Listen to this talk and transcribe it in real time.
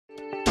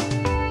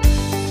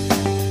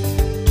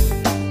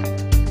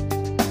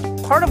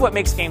Part of what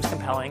makes games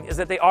compelling is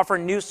that they offer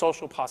new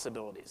social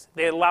possibilities.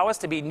 They allow us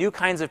to be new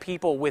kinds of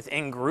people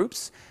within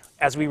groups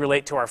as we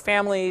relate to our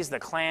families, the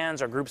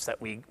clans, or groups that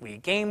we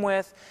game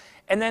with,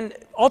 and then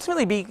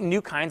ultimately be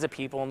new kinds of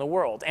people in the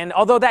world. And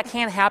although that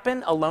can't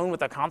happen alone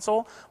with a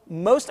console,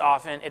 most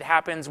often it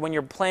happens when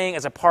you're playing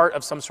as a part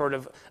of some sort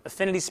of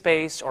affinity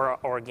space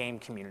or a game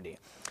community.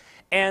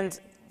 And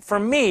for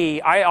me,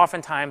 I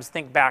oftentimes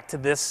think back to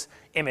this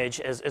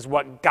image as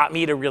what got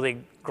me to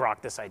really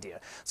grok this idea.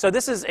 So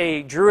this is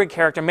a druid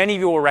character. Many of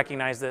you will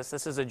recognize this.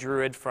 This is a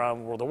druid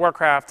from World of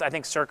Warcraft, I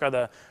think circa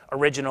the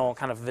original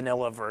kind of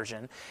vanilla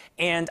version.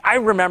 And I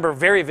remember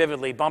very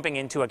vividly bumping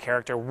into a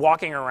character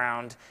walking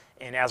around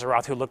in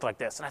Azeroth who looked like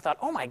this. And I thought,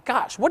 oh my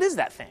gosh, what is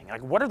that thing?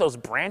 Like, what are those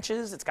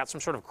branches? It's got some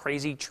sort of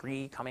crazy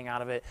tree coming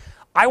out of it.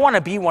 I want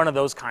to be one of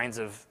those kinds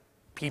of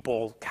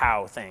people,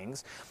 cow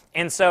things.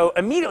 And so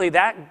immediately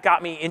that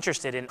got me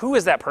interested in who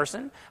is that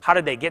person? How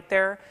did they get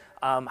there?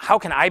 How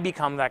can I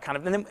become that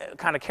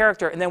kind of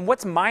character? And then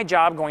what's my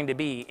job going to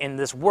be in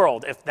this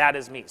world if that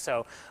is me?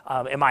 So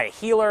am I a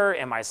healer?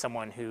 Am I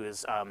someone who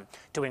is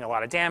doing a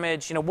lot of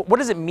damage? You know, what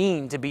does it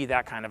mean to be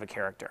that kind of a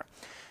character?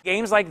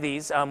 Games like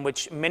these,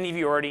 which many of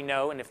you already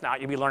know, and if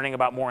not, you'll be learning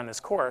about more in this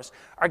course,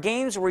 are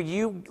games where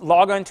you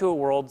log onto a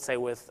world, say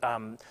with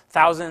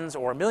thousands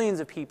or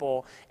millions of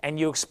people, and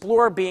you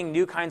explore being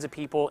new kinds of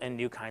people in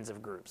new kinds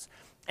of groups.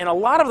 And a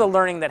lot of the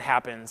learning that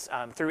happens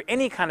through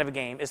any kind of a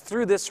game is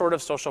through this sort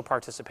of social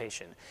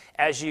participation.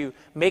 As you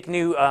make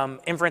new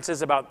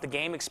inferences about the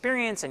game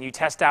experience and you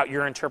test out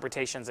your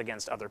interpretations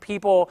against other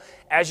people,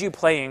 as you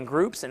play in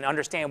groups and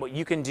understand what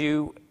you can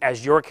do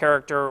as your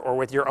character or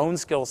with your own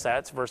skill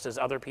sets versus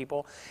other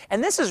people.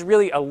 And this is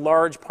really a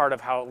large part of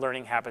how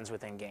learning happens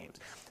within games.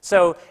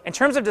 So in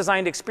terms of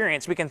designed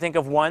experience, we can think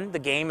of one, the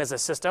game as a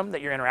system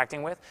that you're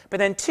interacting with, but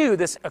then two,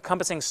 this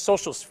encompassing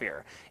social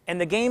sphere.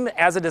 And the game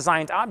as a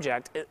designed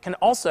object, it can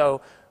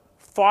also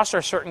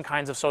foster certain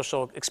kinds of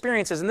social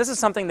experiences. And this is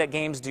something that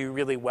games do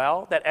really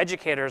well, that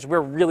educators,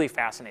 we're really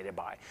fascinated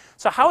by.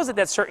 So how is it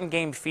that certain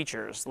game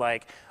features,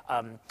 like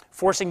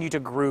forcing you to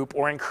group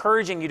or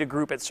encouraging you to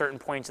group at certain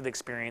points of the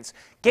experience,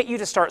 get you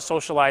to start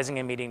socializing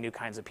and meeting new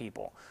kinds of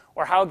people?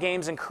 Or how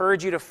games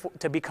encourage you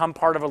to become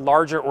part of a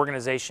larger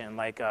organization,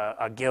 like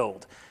a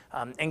guild.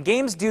 And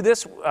games do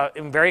this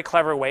in very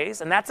clever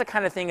ways, and that's the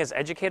kind of thing as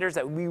educators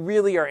that we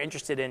really are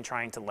interested in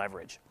trying to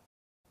leverage.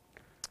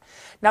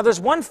 Now,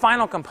 there's one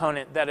final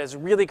component that is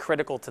really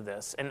critical to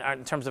this in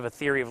terms of a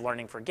theory of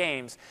learning for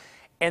games,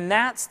 and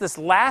that's this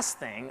last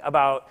thing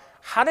about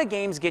how do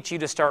games get you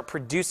to start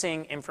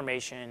producing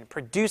information,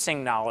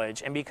 producing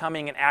knowledge, and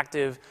becoming an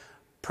active,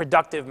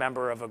 productive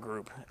member of a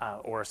group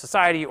or a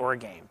society or a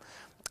game.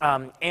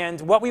 And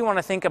what we want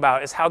to think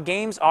about is how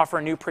games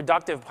offer new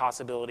productive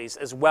possibilities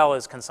as well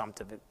as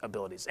consumptive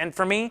abilities. And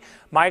for me,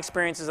 my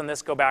experiences on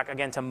this go back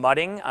again to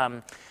mudding,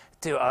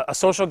 to a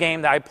social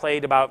game that I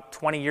played about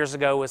 20 years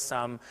ago with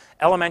some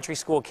elementary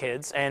school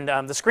kids. And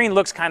the screen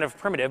looks kind of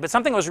primitive, but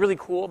something that was really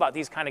cool about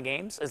these kind of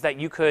games is that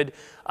you could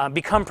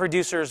become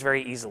producers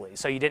very easily.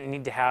 So you didn't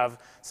need to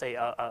have, say,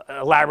 an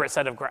elaborate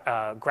set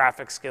of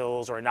graphic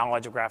skills or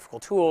knowledge of graphical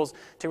tools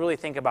to really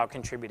think about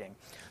contributing.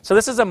 So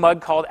this is a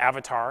mug called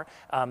Avatar.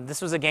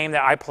 This was a game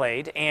that I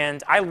played,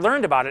 and I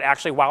learned about it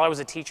actually while I was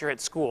a teacher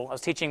at school. I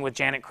was teaching with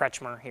Janet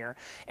Kretschmer here,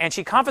 and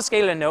she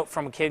confiscated a note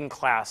from a kid in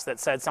class that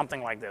said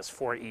something like this: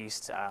 4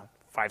 East,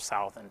 5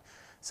 South, and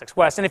 6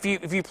 West. And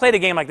if you played a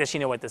game like this, you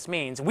know what this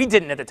means. We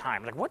didn't at the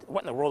time. Like, what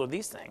in the world are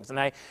these things? And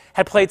I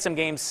had played some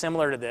games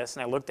similar to this,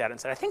 and I looked at it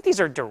and said, I think these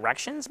are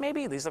directions,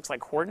 maybe? These looks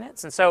like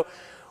coordinates. And so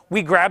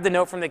we grabbed the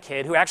note from the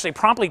kid, who actually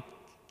promptly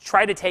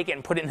tried to take it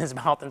and put it in his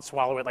mouth and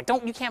swallow it. Like,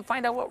 you can't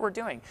find out what we're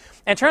doing.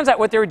 And it turns out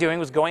what they were doing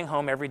was going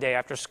home every day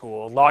after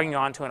school, logging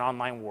on to an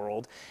online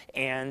world,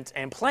 and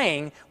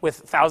playing with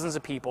thousands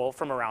of people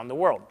from around the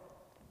world.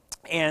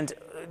 And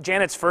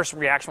Janet's first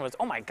reaction was,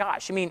 oh my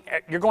gosh, you mean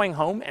you're going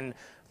home and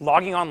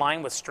logging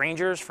online with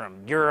strangers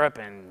from Europe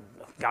and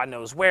God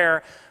knows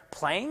where,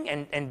 playing?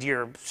 And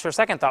her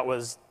second thought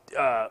was,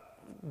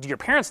 do your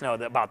parents know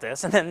about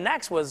this? And then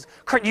next was,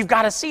 Kurt, you've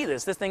got to see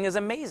this. This thing is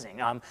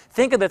amazing.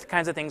 Think of the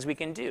kinds of things we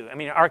can do. I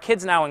mean, our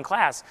kids now in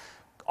class,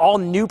 all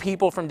new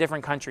people from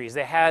different countries.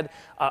 They had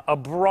a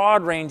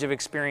broad range of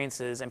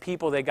experiences and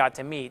people they got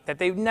to meet that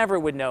they never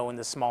would know in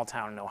this small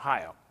town in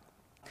Ohio.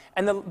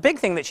 And the big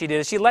thing that she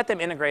did is she let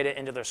them integrate it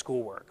into their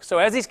schoolwork. So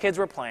as these kids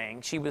were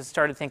playing, she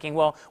started thinking,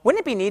 well, wouldn't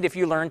it be neat if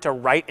you learned to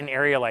write an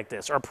area like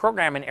this or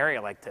program an area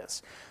like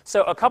this?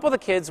 So a couple of the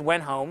kids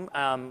went home,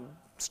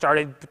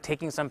 started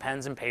taking some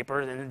pens and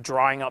paper and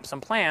drawing up some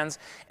plans,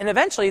 and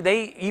eventually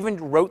they even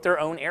wrote their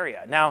own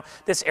area. Now,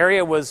 this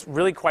area was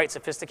really quite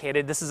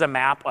sophisticated. This is a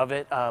map of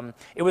it.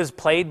 It was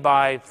played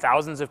by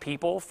thousands of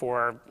people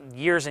for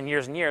years and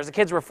years and years. The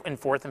kids were in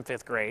 4th and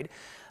 5th grade.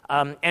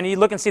 And you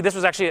look and see this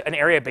was actually an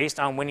area based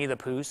on Winnie the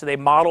Pooh. So they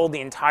modeled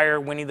the entire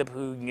Winnie the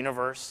Pooh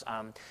universe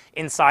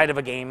inside of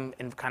a game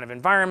kind of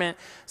environment.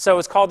 So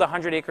it's called the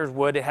 100 Acres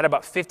Wood. It had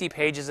about 50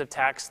 pages of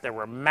text. There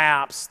were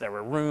maps. There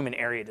were room and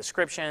area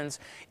descriptions.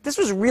 This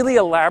was really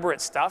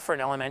elaborate stuff for an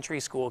elementary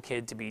school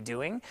kid to be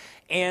doing.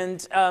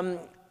 And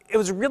it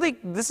was really,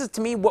 this is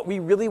to me what we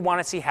really want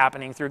to see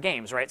happening through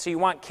games, right? So you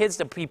want kids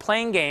to be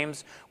playing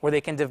games where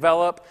they can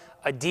develop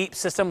a deep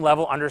system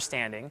level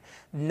understanding.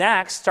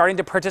 Next, starting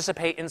to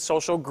participate in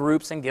social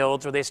groups and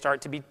guilds where they start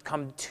to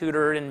become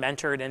tutored and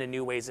mentored into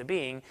new ways of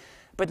being.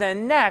 But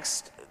then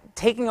next,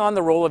 taking on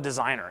the role of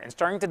designer and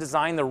starting to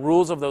design the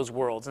rules of those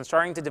worlds and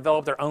starting to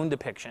develop their own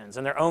depictions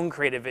and their own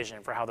creative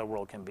vision for how the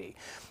world can be.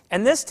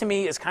 And this to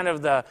me is kind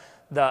of the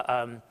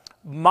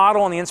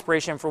model and the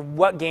inspiration for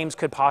what games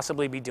could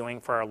possibly be doing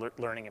for our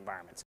learning environments.